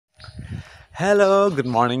Hello, good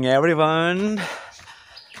morning everyone.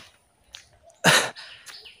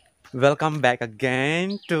 Welcome back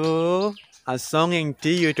again to a Songing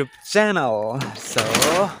Tea YouTube channel. So,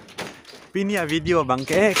 pinya video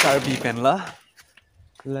bangke karbi pen lah.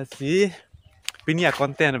 Let's see. Pinya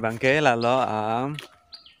konten bangke lalo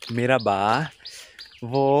मेरा बा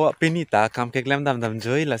वो पिनीता काम के ग्लैम दम दम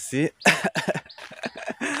जोई लसी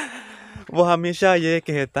वो हमेशा ये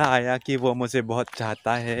कहता आया कि वो मुझे बहुत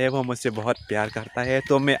चाहता है, वो मुझसे बहुत प्यार करता है।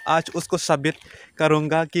 तो मैं आज उसको साबित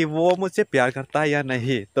करूँगा कि वो मुझसे प्यार करता है या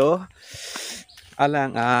नहीं। तो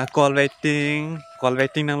alang call waiting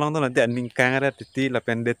nang long to nanti aning kang ada titi la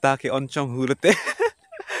pendeta ke oncong hulute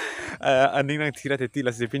aning nang tira titi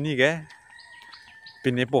la sipini ke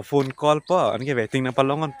pini po phone call po an ke waiting nang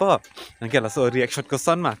palongon po an ke la so reaction ko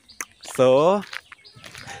son ma. So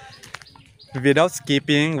without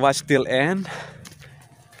skipping, watch till end.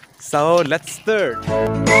 So let's start.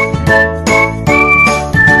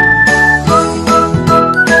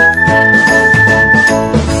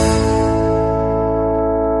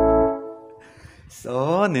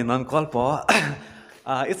 So ninon call po.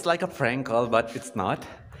 It's like a prank call, but it's not.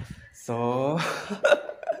 So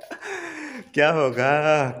क्या होगा,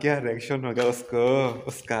 क्या रिएक्शन होगा उसको,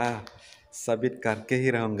 उसका साबित करके ही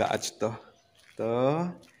रहूँगा आज तो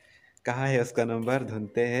कहाँ है उसका नंबर,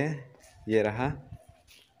 ढूंढते हैं। ये रहा,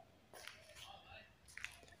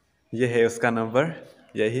 ये है उसका नंबर,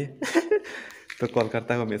 यही तो कॉल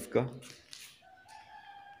करता हूँ मैं इसको।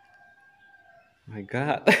 माय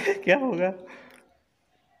गॉड क्या होगा,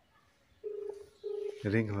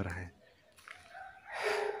 रिंग हो रहा है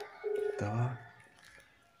तो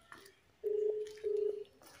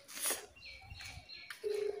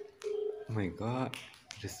माय गॉड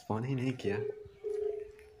रिस्पॉन्ड ही नहीं किया,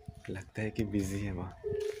 लगता है कि बिजी है वहाँ।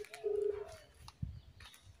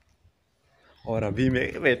 और अभी मैं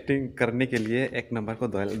वेटिंग करने के लिए एक नंबर को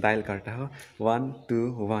डायल करता हूँ,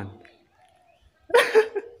 121।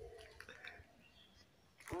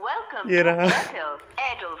 ये रहा,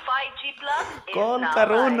 कॉल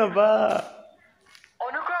करो ना बा।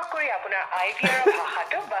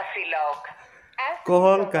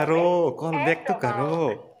 कॉल करो, कॉल बैक तो करो।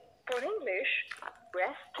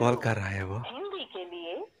 कॉल कर रहा है वो,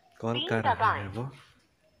 कॉल कर रहा है वो।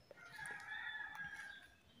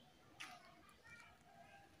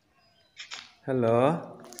 हेलो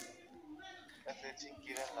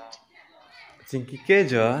चिंकी के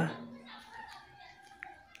जो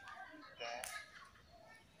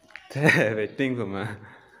वेटिंग को मैं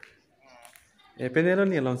पेनेलो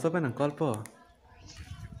नहीं लॉन्सो पे ना कॉल पो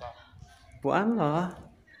पुआन लो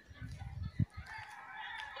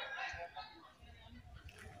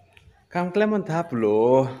काम क्लेमन था पुलो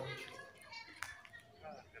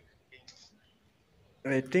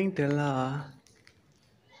वेटिंग तेला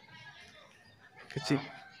कची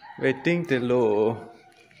वेटिंग तेलो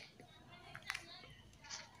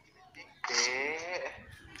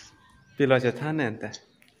पिलो जो था ने अंते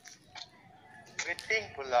वेटिंग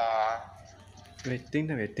पुला वेटिंग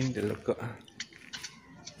ना वेटिंग तेलो को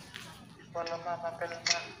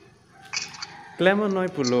क्लेमन नॉय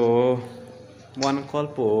पुलो वन कॉल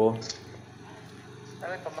पो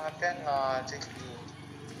अरे कमाते ना चिंकी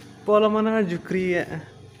पोलो mana jukri ya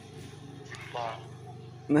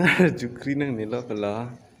nah jukri nang nilo pala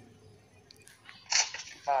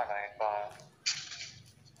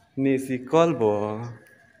ni si call bo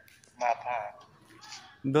mata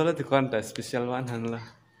dolo tu konta special one han la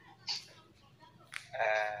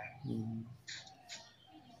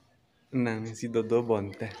nang si dodo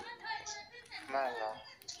bonte malo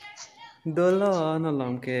dolo no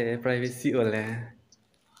lom ke privacy ole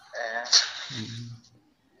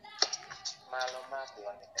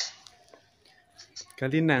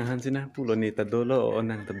kali nang han sina pulo ni ta dolo o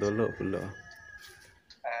nang ta dolo pulo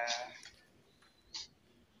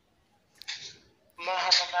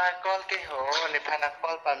mahana call ke ho ni phana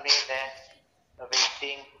call pa mi le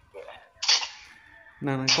waiting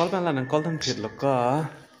nang call pa la nang call tham thit lo ka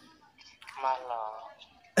malo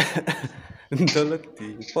dolo ti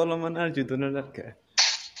polo manar ju dono lat ka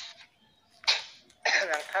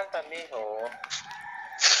nang tham pa mi ho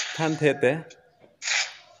than thete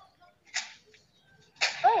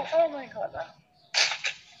oh my god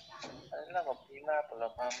là một tí ma pula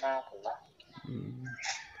mama pula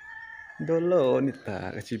dolo nita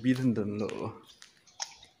kasi bidan dolo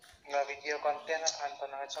na video content na pan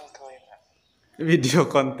na chong thoi na video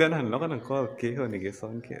content han lo kan ko ke ho ni ke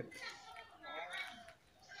son ke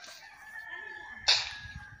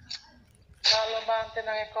dolo man te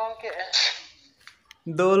na ko ke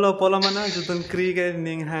dolo pola mana jutun kri ke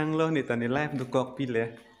ning hang lo nita ni live du kok pile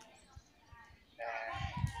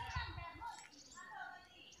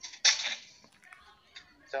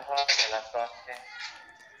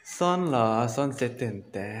Son là son sẽ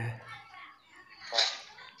tiền tệ.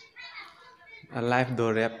 Live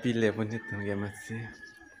đồ rap pile pun itu ya masih.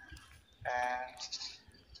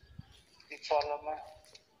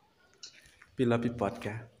 Pila pi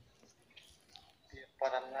podcast.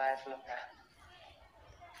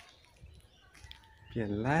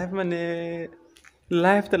 Pian live mane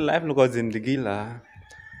live तो live लोगों जिंदगी ला.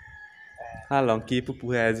 हाँ लोग की पुपु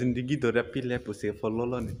है जिंदगी दो रप पीले पुसे follow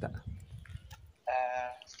लो निता.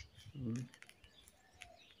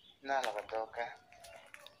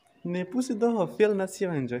 Ne pusi do ho feel na si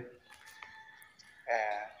enjoy.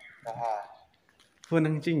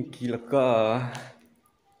 Punang jingki lo ko.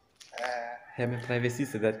 Have my privacy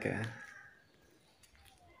sedat ka.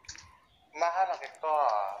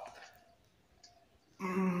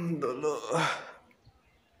 Dolo.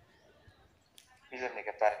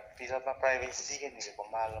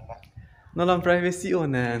 No lang privacy o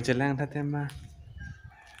na jelang ta tema.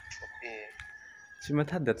 Cuma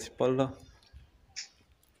ta dat si polo.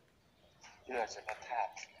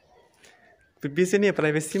 Pipi sini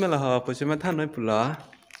privacy malah ho pu cuma ta noi pula.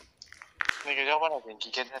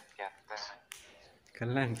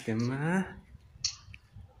 Kalang tema.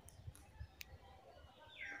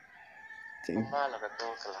 Cing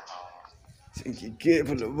kike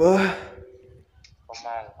pula ba.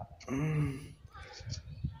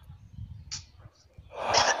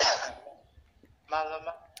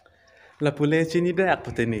 La pule chini dak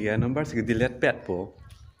pute ni ya nomor segi dilihat pet po.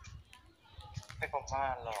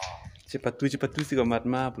 Cepat tu si mat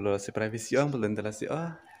ma pula se privacy ang pula ndala si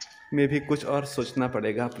maybe कुछ और सोचना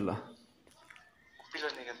पड़ेगा pula.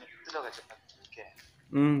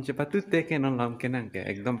 Cepat tu te ke non lam kenang ke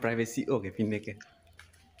ekdom privacy o ke pinne ke.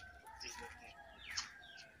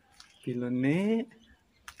 Pilo ne.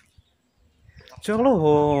 Cholo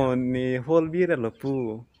ho ni hol bira lo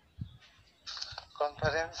pu.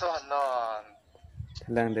 Conference non.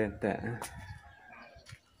 Lang den ta.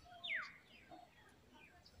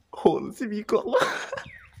 Hol si bi ko.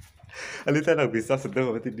 Alita nak bisa sedang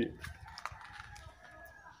apa tadi.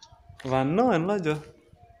 Wano an lo jo.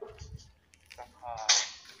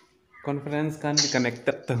 Conference kan be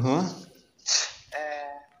connected tu ha.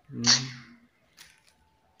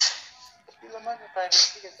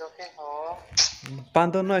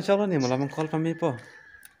 Panto no chalo ni malam call pami po.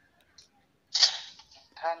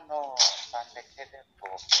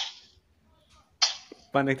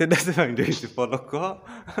 Connected dah sebang jadi si polo ko.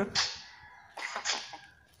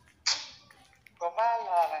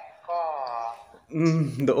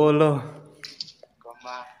 Do olo.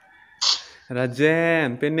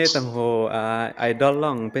 Rajen, pene tang ho idol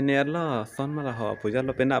long, pene lo, son malah ho, puja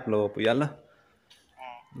lo penap lo, puja lo.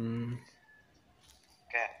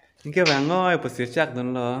 Ini bang ngoi, pusir cak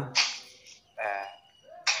don lo.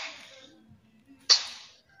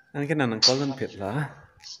 Anh cái nào nó có lênผิดlà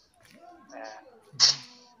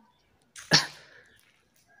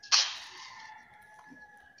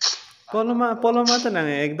Poloma तो ना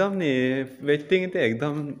एकदम नहीं waiting itu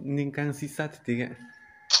एकदम ningkang sisa tiga.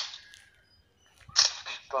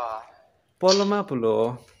 Poloma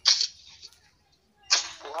pulo.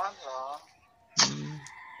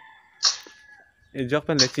 Jok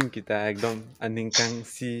pen lecing kita एकदम ningkang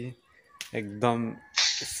si एकदम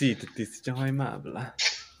si titis jangan ma bela.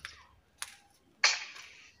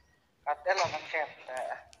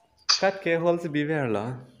 Kat ke hall se biver la.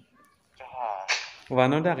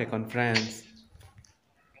 Wano dah ke conference.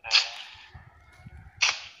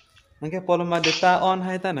 Angke poloma data on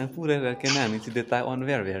hai ta nang pure ra ke na ni si data on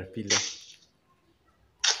ver pile.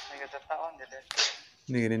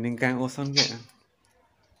 Ni ningkang oson ke.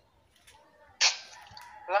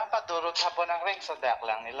 Lang padurut hapon ang ring sedak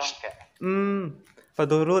lang nilong ke.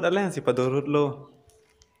 Padurut alang si padurut lo.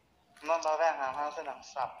 Non ba bang hang senang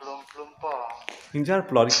sap plum po. Hinjar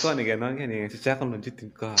plot ko ni ke non ke ni cecak kon jitin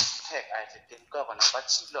ko. Hek ai jitin ko kon pa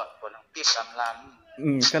chilot kon pip lam.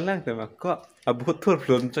 Kan lang te ma ko abut tur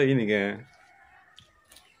plum choi ni ke.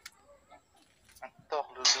 Tok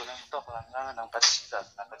lu lang tok lang nang pa chilot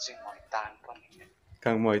na pa ching moi tan kon ni.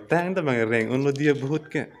 Kang moi tang ta bang reng on lo dia but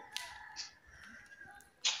ke.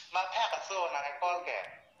 Ma phek ka so nang ai kol ke.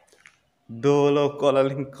 Do lo ko la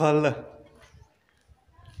ling kol la.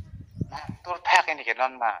 Tur phek ni ke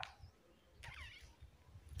non ma.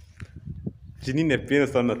 Jini ne pin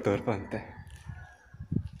son na tur pante.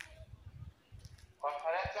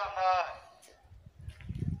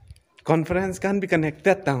 Conference kan be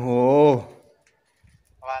connected tang ho.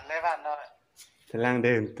 Wan le wan no. Telang de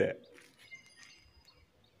ente.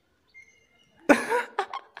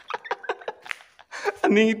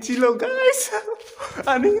 Annyeonghaseyo guys.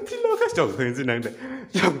 Annyeonghaseyo guys. Chọc thôi xin nắng đấy.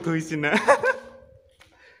 Chọc thôi xin nắng.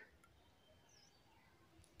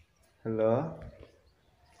 Hello.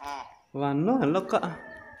 Wano hello kak.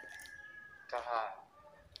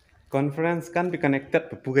 Conference kan be connected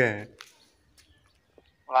pepuga.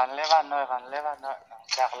 Van levan noi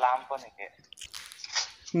sak lam pun iki.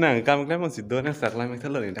 Nang kam kan masih dona sak lam itu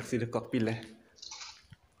loh taksi de kok pilih.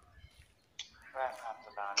 Van ham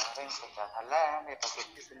sedang ring suka halang ni pakai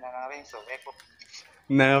sedang ring so ekop.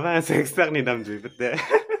 Nah, apa seksak nih dam cuy betul.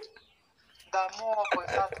 Damu pun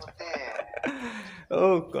satu te.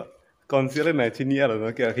 Oh, konser này chi nia rồi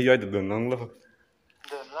nó kìa khi doi được đường nong lo.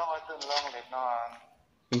 Dun long le non.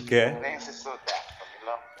 Okay. Ring susu tak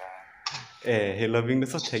long ka. Hello ving nó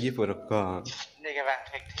sắp thấy gì rồi con. Ni ke van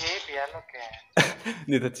tek te bia lo ke.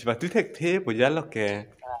 Nè ta chỉ bảo tu thek thế bây giờ lo kìa.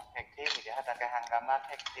 Tek te ni ke hata ke hangama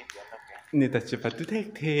tek te bia lo ke. Nè ta chỉ bảo tu thek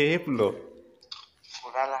thế lo.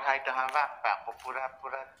 Pura la hai ta hang pak pura.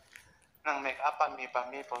 Nang make up pami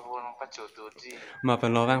pahun pa chutu ji. Mà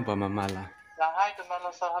phần lo vang bỏ mà là. La hai tu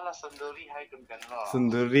mala sahala sunduri hai tu kan lo.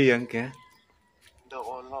 Sunduri yang kìa. Do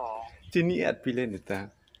olo. Chi nia pilih nè ta.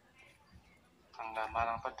 Hangama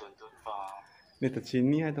lang pa tuntut pa. Nè ta chi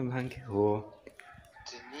nia tam hang kìa hồ.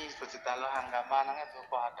 Sini pecita lo hangama lang itu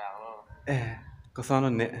pa ada lo. Có sao nó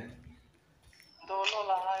nè. Do lo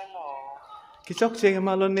la hai lo. Cái chốc chơi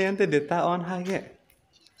mà lo nè anh để ta on hai kìa.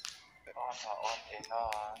 On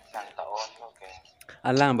eno nang ta on lo ke.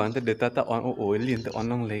 Alang bang để ta on ôi liền ta on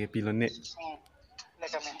long lệ pilih nè. Ni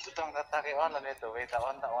kami tu tong ta ke on la ne tu we ta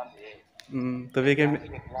on di.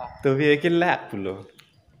 Tôi về cái lạc pulo.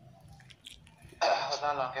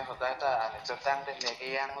 Ta lo ke hotai ta ani cetang de ne ke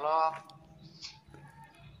yang lo.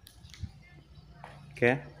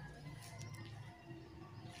 Kìa.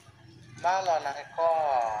 Ma lo nang ko.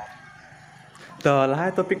 Tờ là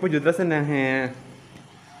hai topic bây giờ rất là hè.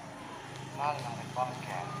 Ma lo nang ko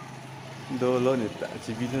ke. Đồ lô này ta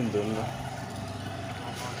chỉ biết lên đồ lô.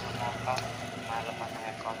 Ma lo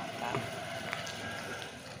nang ko ta.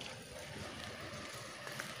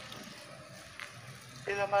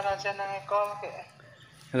 Ila maraja nang ko ke.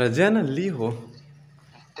 Raja na liho.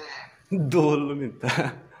 Đồ lô này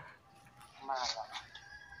ta. Ma lo.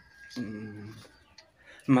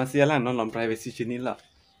 Masih lah non privacy sini lah.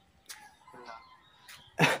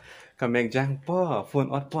 Kameng jang po phone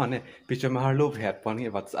on po ne picha mahar lo phet po ni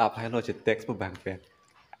WhatsApp hai lo che text po bang phet.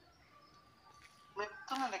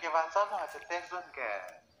 Tu na ke van sa na se tek zon ke.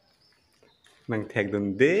 Mang tag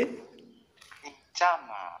dun de.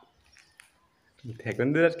 Chama. Tag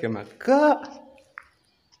dun de ke ma ka.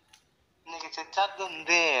 Ni ke chat zon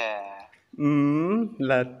de.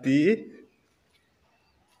 Lati.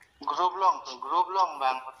 Group long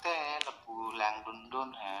bang hote la pu lang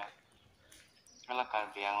dun ha. Kala ka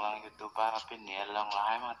biang lang YouTube para pinel lang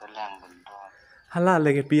lai ma ta lang dun. Hala le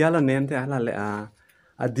ke pia lo nen te hala le a.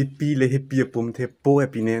 Adipi le he pia pum te po e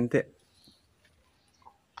pinente.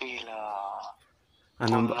 Pila.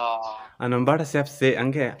 Anombar siap se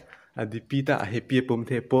angke adipi ta he pia pum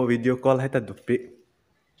te po video call hai ta dupi.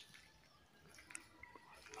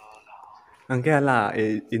 Angke ala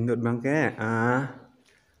indot bangke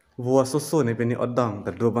vua soso ne peni odong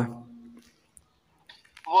ta do ba.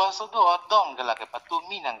 Wa so do dong ke la ke patu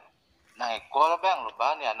mi nang call bang lo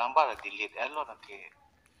ba ni nang ba delete elo na ke.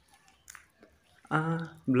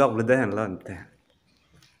 Blog le dan lon te.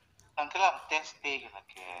 Nang ke la text pe ke la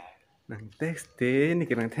ke. Nang text te ni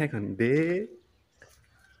ke nang tag kon de.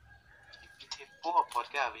 Ti po pot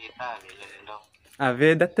ka vi ta vi le lo.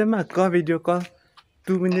 Ave datte ma ko video call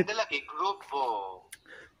 2 minute Te la ke group bo.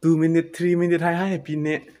 2 minute 3 minute hai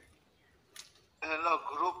pine. Lo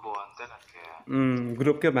group bo te la ke.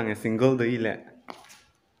 Group ke bang single do ile.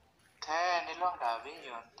 The ni long da vi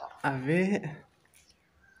yon ta. Ave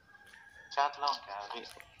Chat long ka vi.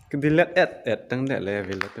 ke dilet at tang de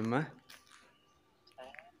level te ma.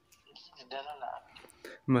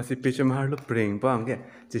 Masih picha mahar lo pring po angke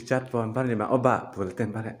chi chat pon pa ni ma oba pul ten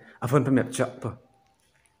pa le afon pa map chop po.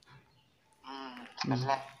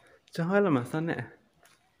 Kala. Chahoi la ma san ne.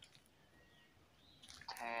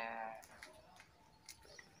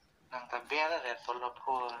 Nang ta bia la re to lo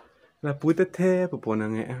po. La pu te the po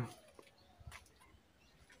nang e.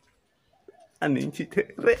 Anh ấy chỉ thế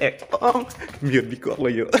rẻ con miệt đi cọc là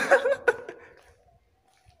yo.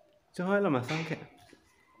 Chahoi la ma san ke.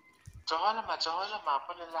 Choi la ma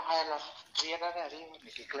pa la hai la ria na ne ri ni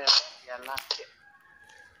ki klem ya la ke.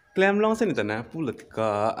 Klem long sen ta na pu le ka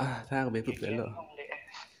tha ka be pu le lo.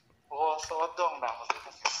 O so dong da mo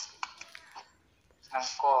nang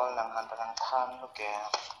ko lang an tang khan lo ke.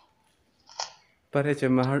 Pare che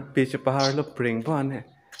mahar picha pahar lo pring po ne.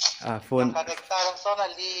 phone Nakakonektar sana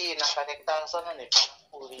li, nakakonektar sana ni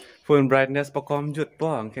puri. phone brightness ประคอมหยุดป้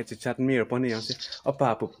องแค่ชัดๆมีหรือป้อนี่ยังสิเอาป่า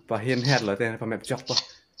ปุบป่าเห็นแฮดเหรอแต่ป่าแมปจอกป่ะ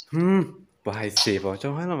ป่าให้เสียป่ะจ้อ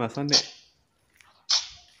งให้เรามาซ่อนเนี่ย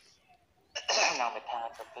Nangไปทาง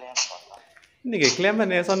จะเกลี้ยงก่อนละ นี่แกแกล้มมัน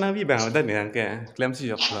เนี่ยซ่อนหน้าพี่แบงค์ได้เนี่ยแกแกล้มสิ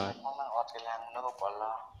ยกเลย Nang nang ot kelang noก่อนล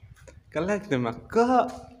ะ ก็แรกแต่มาก็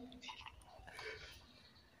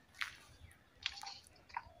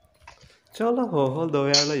ชอบละโหโหดู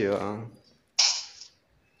ยาเลยอยู่อ่ะ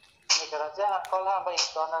Ni kerja aku lah baik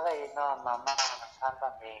tuan ada ina mama nang kan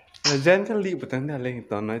kami. แล้วเจนก็รีบไปตั้งแต่เล็ก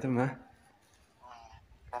ตอนน้อยทำไม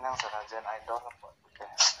Kanang sarajan idol apa ke.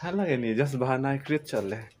 ฮัลโหลนี่ just บ้านนายคริสชัน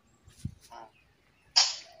เลย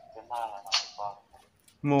Kenal lah nang apa.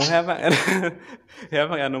 โมแฮปอ่ะ แฮป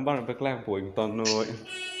อ่ะน้องบ้านไปแกล้งป่วยตอนน้อย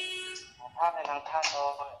ท่านในนางท่านโอ้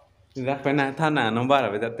ย รักไปนะท่านน่ะน้องบ้าน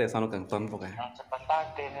ไปแต่สนุกกันตอนปกติ นางจะปตา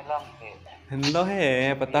เตในล่องเกต เห็นแล้วเฮ้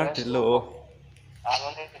ปะตาติโล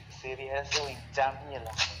Awalnya serius tu jam ni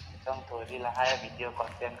lah. Jam tu di lah hai video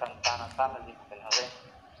konten kan tanah tanah di bukan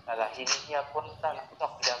Alah ini dia pun tak nak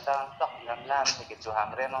tok jam tok lam ni ke Tuhan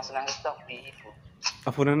renong senang tok di itu. อ่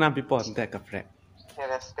ะพูดน้ำพี่ปอนแต่กับแฟร์ Saya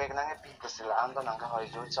respect nang pi kesilaan tu nang kau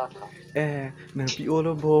hujung cot lah. น้ำพี่โอโล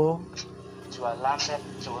โบ Jual lam dan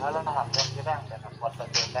jual lah hampir kita dan buat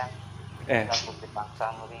terjadi. Kita bukti bangsa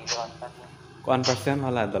muri don kan. ก่อนเปอร์เซ็นต์เท่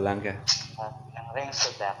าไหร่ตารางแก Nang reng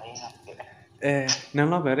sudah ini nak. น้ำ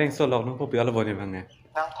เราไปเร่งโซลอกน้องพวกเปียระบบนี่มั้งไง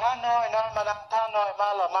Nang tanoi nang malang tanoi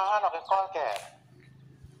malah mahal nak kau ke.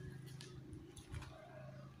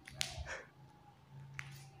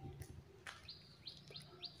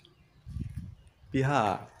 พี่ห่า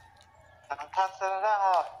Nang tan serang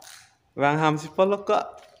oh. วางหามสิปอแล้วก็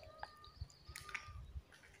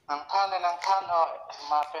Nang tan oh.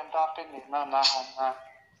 Ma pen ta pen ni ma han ma.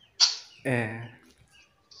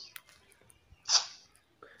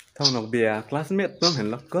 เท่าหนกเบียร์คลาสเมทต้องเห็น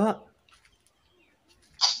แล้วก็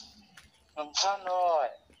Nang tanoi.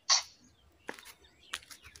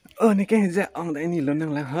 นี่แกเห็นจะอ่องได้นี่แล้วนั่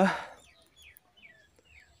งแล้วฮะ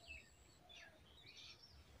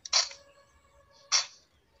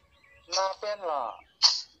Ma pen lah.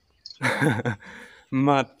 ม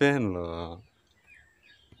าดเป็นเหรอ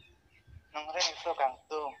Nang reng so kang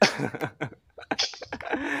tu.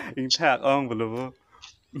 อิงแทกอ่องไปเลย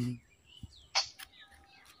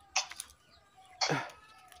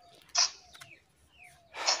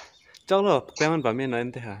เจ้าหรอแกมันป่าไม่น้อย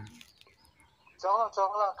แต่ฮะ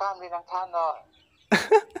Jong lah kan di nang tan oh.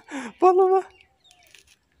 ปอลวะ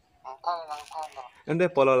Nang tan oh. อันเด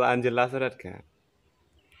ปอลลาอันเจล่าสระแก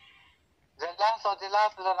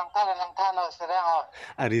Jelas lah nang tan oh serang oh.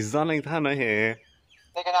 อาริซอนังท่านน้อยเหรอ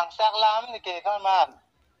Ni ke nang sak lam ni ke kan man.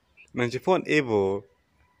 มันจะพูดเอโบ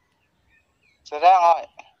Serang oh.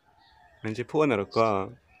 มันจะพูดอะไรก็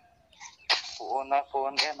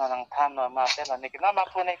Phone ke nang tan oh ma pen lah ni ke nama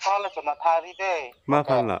phone ni call lah cuma thari deh. มา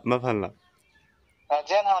พันละ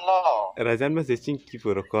Rajan han lo. ราจันไม่เสียจริงกี่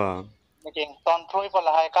ปุ่นก็ Ni ke ton thrui pun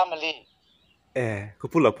lah hai kamali. ก็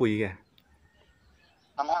พูดละปุยแก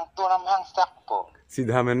Nam hang sak po. สิ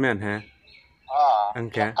ดามันแม่นฮะ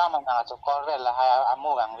Angke. Kam nang cokol vel lah hai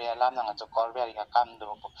amu ang vel lam nang cokol vel ka kam do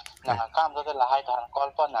po. Nang kam do lah hai kan kol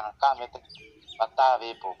pon nang kam et pata ve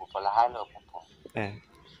po lah hai lo po.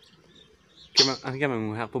 แกมัน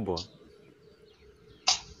งูหักปุ๊บบ่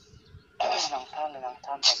Nang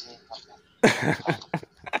tan tak ni.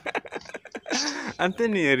 อันเต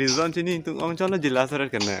นี่รีซอนที่นี่ตุ้งองจอลจิลาสระ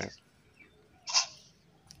กันนะ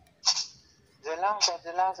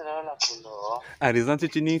Jelas lah pulo. รีซอน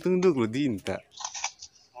ที่นี่ตุ้งดูกลุดีนตะ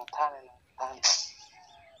Nang tan.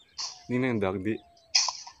 นี่นั่งดอกดิ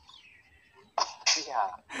Iya.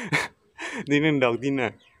 นี่นั่งดอกดิน่ะ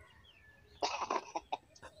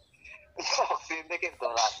Sini ke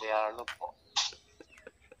dolar dia lo po.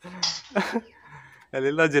 อะไร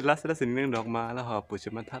เราจิลาสระสินี่นั่งดอกมาแล้วหอปุช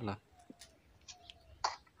มาทัดล่ะ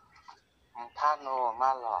Nang tan no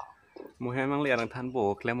malo. มูให้มังเลียรังทันโบ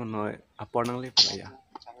แคลมมันน้อยอะปอนังเลียปะยะ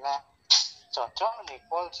Jangan. Cocok ni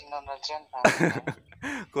call sinan rajan.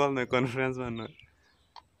 ก็ในคอนเฟอเรนซ์มันน้อย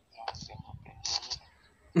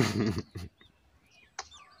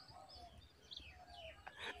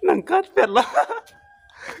นังกัดเป็ดละ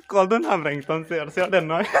ก็ต้นทำแรงตอนเสียเด่น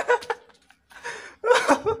น้อย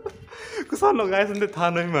กูสอนลูกไอ้สันเดทาน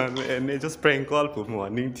น้อยมาเนี่ยจะสเปรย์กอลปุ๊บมัว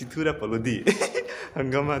นิ่งที่ทุเรศปลุดีหัง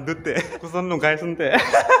กามาดุเตะกูสอนลูกไอ้สันเตะ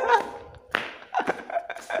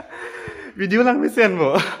วิดีโอลังไม่เซนบ่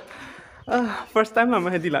first time เราไม่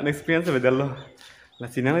ให้ดีละ experience ไปเดี๋ยวละ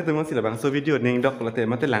สินั่งเลยตัวมันสิละบางโซวิดีโอนิ่งดอกละแต่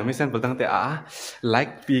มาแต่หลังไม่เซนปุ๊บตั้งแต่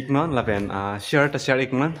like ปีกนั้นละเป็นshare แต่ share อี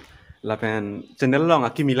กนั้น lapen channel long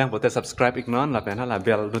aki milang pote subscribe ik non lapen hala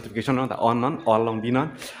bell notification non ta on non all long bi non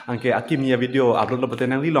angke aki mia video upload lo pote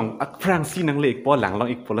nang li long ak prang si nang le ik po lang long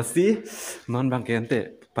ik polasi non bang ke ante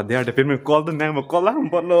padya de pen me call to nang mo call lang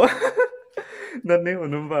bot lo nan ne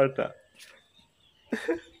onum barta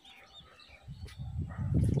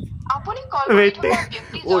আপুনি কল কৰি wait থকা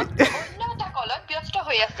ব্যক্তিজন oi অন্য এটা কলত ব্যস্ত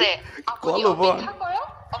হৈ আছে আপুনি call over অপেক্ষা কৰক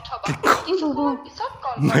অথবা কিছু সময় পিছত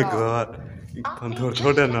কল my কৰক god आपने thor जिस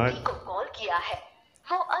thor da noi व्यक्ति को कॉल किया है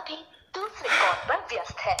वो अभी दूसरे कॉल पर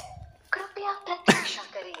व्यस्त है कृपया प्रतीक्षा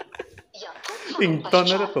करें या कुछ समय ing ton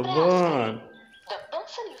na पश्चात pa प्रयास करें bon The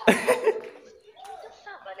person you have called is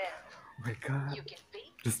someone else. my god You can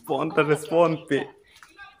wait respond or ta again respond pe later.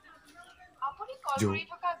 আপুনি কল jo কৰি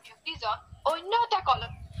থকা ব্যক্তিজন অন্য এটা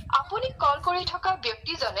কলত আপুনি কল কৰি থকা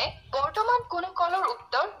ব্যক্তিজনে বৰ্তমান কোনো কলৰ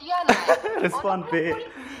উত্তৰ দিয়া নাই respond pe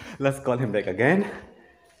let's call him back again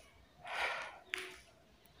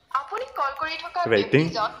আপুনি কল কৰি থকা Waiting.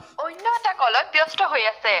 ব্যক্তিজন অন্য এটা কলত ব্যস্ত হৈ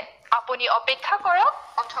আছে আপুনি অপেক্ষা কৰক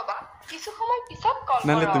অথবা কিছু সময় পিছত কল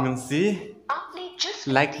nale কৰক tumyong si आपने जिस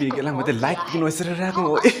like व्यक्ति li को ke lang कॉल mate किया like है, gino sera ra ko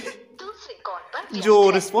वो oi अभी दूसरे कॉल पर व्यस्त jo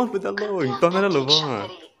है। respond pe da lo ing कृपया ton na lo प्रतीक्षा bon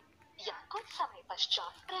करें या कुछ समय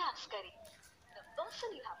पश्चात प्रयास करें The person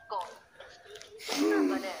you have called is speaking to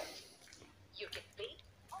someone else. You can wait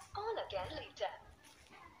or call again later.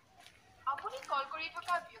 আপুনি কল কৰি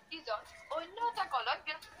থকা ব্যক্তিজন অন্য এটা কলত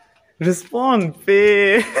ব্যস্ত respond pe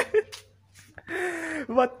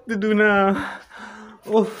what to do now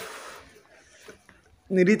oh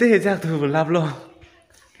niri te hejak tu lap lo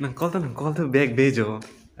nang call to back bejo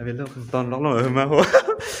अबे लो ton lok lo ma ho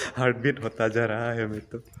heartbeat होता जा रहा है मेरे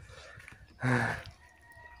तो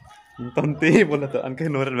ton te bola to anke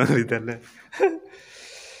noran mang ritale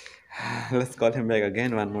let's call him back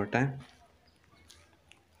again one more time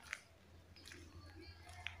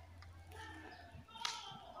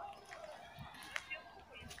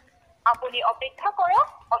আপুনি অপেক্ষা কৰক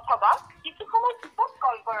অথবা কিছু সময় পিছত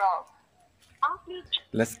কল কৰক আপনি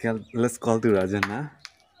let's call to Rajana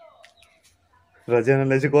Rajana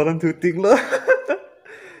le koran tu tiklo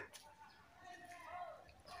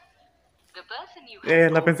The person you eh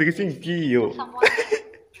have la called pensé que is sin speaking Kiyo to someone else.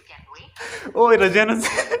 You can wait. oi Rajana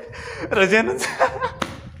Rajana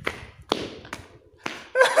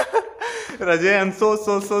Rajan so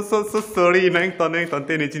sorry nang ton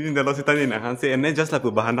te ni chin de lo si tani na han se ene just la pu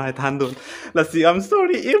bahana hai than dun la si I'm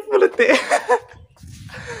sorry if bulate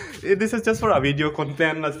this is just for a video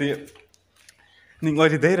content la si ning oi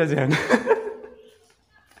de Rajan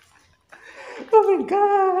oh my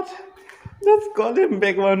god let's call him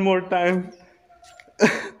back one more time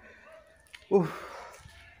Oof.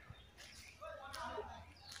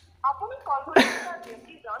 আপুনি কল কৰি থকা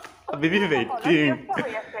ব্যক্তিজন Baby waiting. ব্যস্ত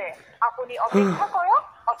হৈ আছে আপুনি অপেক্ষা কৰক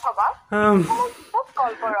অথবা Um, সময় পিছত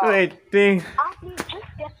কল কৰক waiting. आपने जिस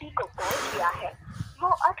व्यक्ति को कॉल किया है वो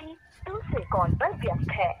अभी दूसरे कॉल पर व्यस्त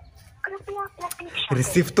है कृपया प्रतीक्षा करें।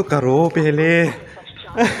 Receive to karo pehle.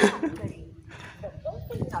 पश्चात प्रयास करें। The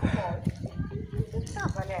person you have called is speaking to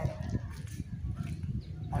someone else.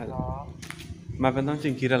 Hello. Ma pen tong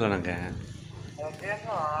ching kira lo nang ka. Em biết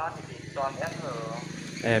rồi, thì toàn em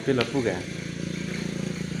rồi. Pi lot pu ka.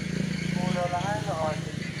 Cô đâu là hai rồi,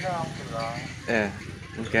 thì chỉ là ông rồi.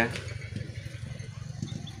 Okay.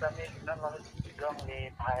 Ta biết nó nói gong đi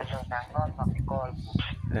phải rồi nắng nó mà cái coi.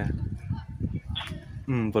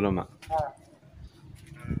 Belum mak.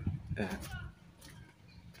 Ha.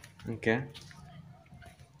 Okay.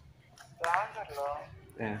 Lắm thật rồi.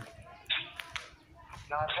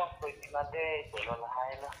 Nó không phải là đây, của nó là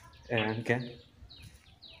hai đó. Okay.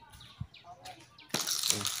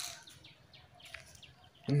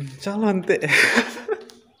 Calon te.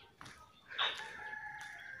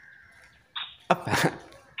 Apa?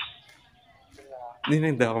 Ni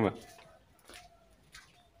nang daw ma.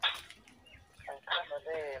 Anh khác ở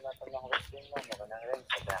đây mà tao nói với tiếng mà nó đang lên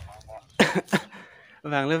cái đàn này.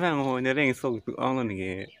 Vang le vang ho ne reng sok tu ong lo ni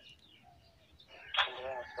ge. Đây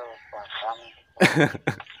là sâu quả xăm.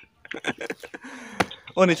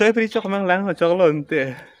 Oh ni choi pri chok mang lang ho chok lo te.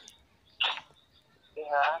 Đi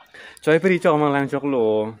hả? Choi pri chok mang lang chok lo.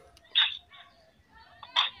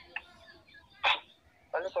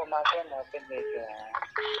 Có lúc mà cái nó bên đây kìa.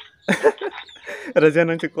 Raja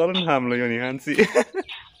nang chok kolon ham lo yoni han si.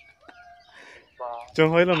 Vâng.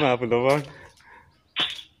 Chong hoi lo ma pu lo ba.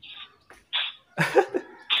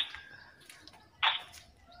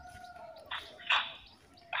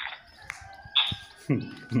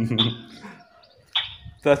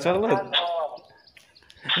 Ta chok lo. Hello.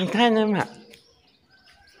 Anh khai nam ha.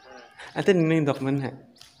 Anh tên ning dok man ha.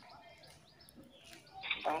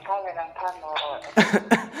 Anh khác với anh thân rồi.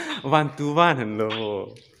 One to one han lo.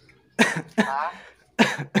 Ha?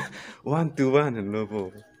 1 to 1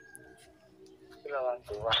 lobo. Sila 1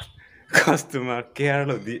 to 1. Customer care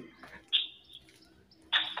lo di.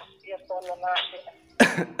 Iya tolo na.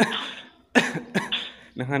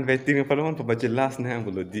 Nahan waiting pa naman pa jelas na ang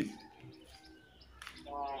lo di.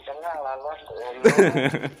 Kaya lalos ko ulo.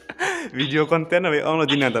 Video content na ang lo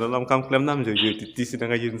di na dalam kam klaim nam jo YouTube tisi na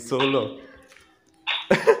ngayon solo.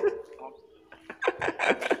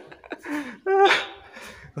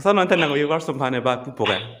 Kasano nanti nang viewers sumpahane ba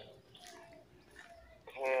pupokan.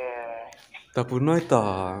 Tapunoy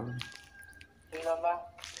ta. Sila ba?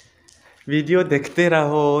 Video देखते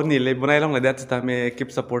रहो नीले बनाए लोग नदिया चिता में keep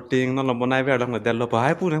supporting non बनाए वे लोग नदिया लो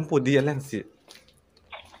भाई पूरे हम पुदी अलग सी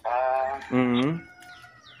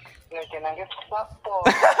Lekin ang sakto.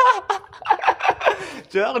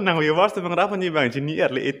 जो नंग viewers तुम राप नहीं बांग जिनी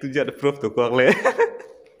यार ले itu jadi proof tuh kok le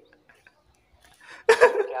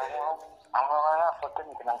Ako nga, foto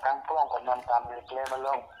ni kinangkang po ang kanon kami kle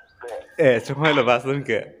malong. cuma lo bahas tuh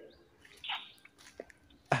ke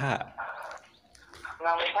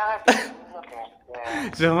Nang sa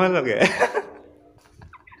cuma lo ke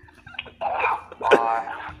और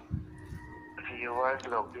व्यूअर्स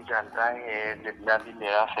लोग भी जानता है जितना भी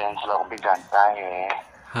मेरा फैंस लोग भी जानता है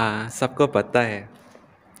हाँ सबको पता है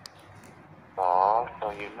so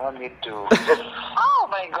you no need to oh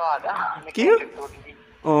my god क्यों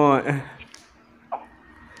oh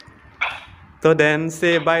so then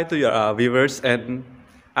say bye to your viewers and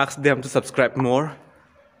ask them to subscribe more.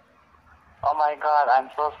 oh my god I'm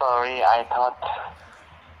so sorry I thought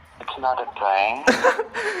it's not a prank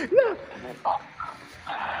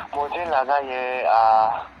मुझे लगा ये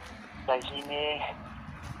सही में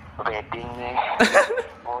रेटिंग में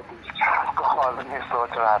बहुत कॉल में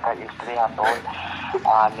सोच रहा था इसलिए आप बहुत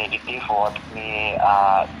नेगेटिव वर्ड में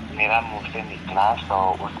मेरा मुंह से निकला तो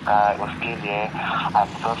उसके लिए I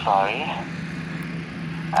am so sorry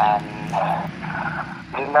and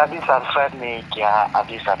जितना भी सब्सक्राइब नहीं किया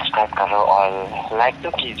अभी सब्सक्राइब करो और लाइक तो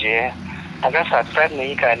कीजिए अगर सब्सक्राइब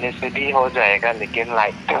नहीं करने से भी हो जाएगा लेकिन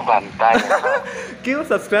लाइक तो बनता है क्यों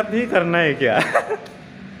सब्सक्राइब नहीं करना है क्या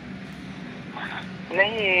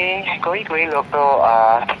नहीं कोई कोई लोग तो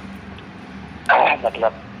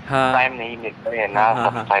मतलब हाँ। टाइम नहीं मिलता है ना हाँ,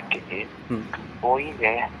 हाँ, सब्सक्राइब के लिए वो ही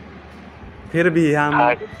है फिर भी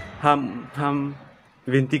हाँ। हम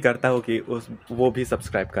विनती करता हूँ कि वो भी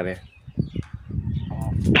सब्सक्राइब करें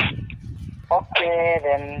ओके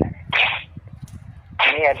देन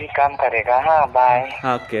मैं अभी काम करेगा हाँ bye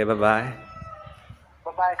okay bye bye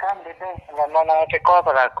bye काम देते वरना ना के कॉल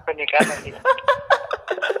पर पे निकाल नहीं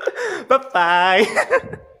बाय बाय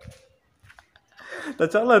तो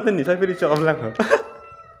चलो तो नहीं फिर चौक लगा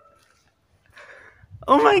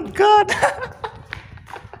ओह माय गॉड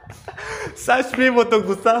सच में वो तो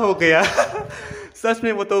गुस्सा हो गया सच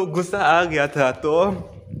में वो तो गुस्सा आ गया था तो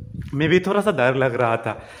मैं भी थोड़ा सा डर लग रहा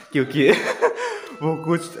था क्योंकि वो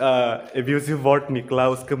कुछ एब्यूसिव वर्ड निकला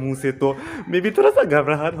उसके मुंह से तो मैं भी थोड़ा सा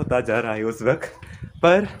घबराहट होता जा रहा है उस वक्त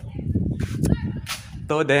पर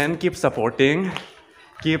तो then keep supporting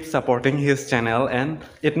his channel and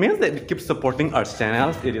it means that keep supporting our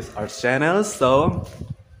channel it is our channel so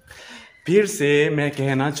फिर से मैं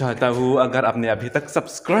कहना चाहता हूँ अगर आपने अभी तक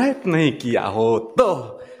सब्सक्राइब नहीं किया हो तो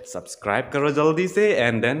सब्सक्राइब करो जल्दी से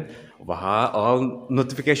एंड देन वहाँ ऑल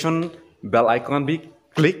नोटिफिकेशन बेल आइकॉन भी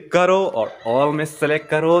क्लिक करो और ऑल में सेलेक्ट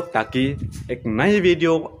करो ताकि एक नई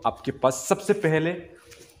वीडियो आपके पास सबसे पहले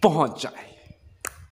पहुँच जाए